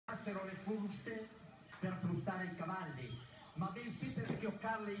fossero le fruste per frustare i cavalli, ma bensì per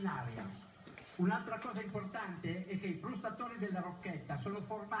schioccarle in aria. Un'altra cosa importante è che i frustatori della Rocchetta sono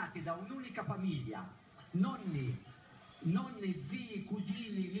formati da un'unica famiglia, nonni, zii,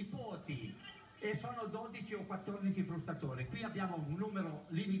 cugini, nipoti, e sono 12 o 14 frustatori. Qui abbiamo un numero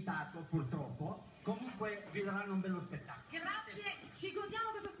limitato purtroppo, comunque vi daranno un bello spettacolo. Grazie, ci godiamo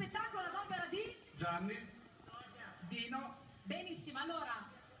questo spettacolo ad opera di Gianni, Dino. Benissimo, allora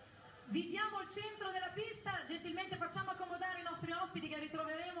vi diamo il centro della pista, gentilmente facciamo accomodare i nostri ospiti che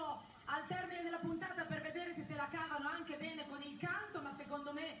ritroveremo al termine della puntata per vedere se la cavano anche bene con il canto, ma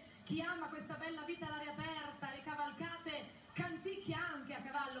secondo me chi ama questa bella vita all'aria aperta, le cavalcate, canticchia anche a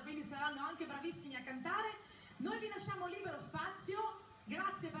cavallo, quindi saranno anche bravissimi a cantare. Noi vi lasciamo libero spazio,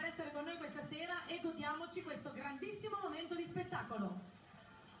 grazie per essere con noi questa sera e godiamoci questo grandissimo momento di spettacolo.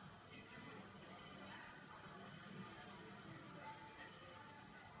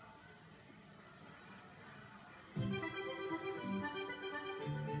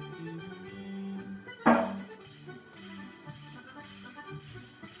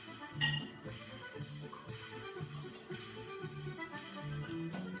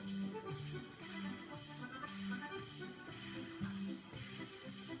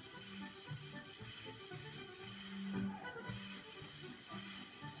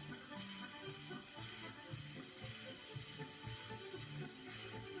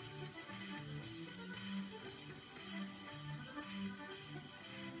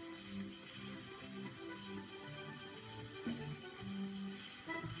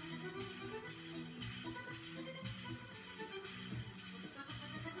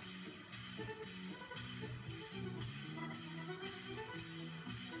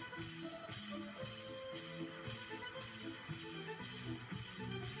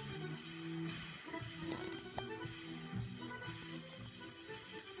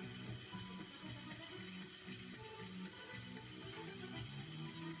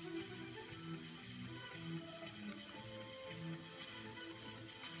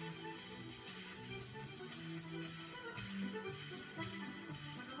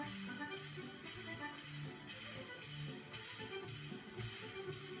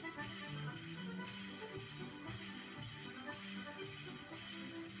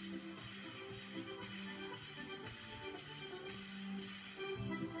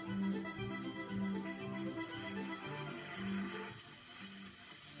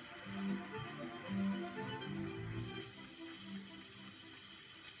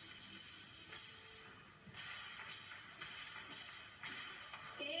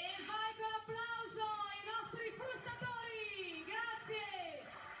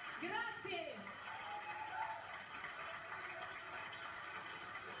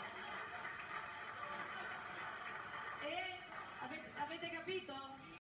 Avete capito?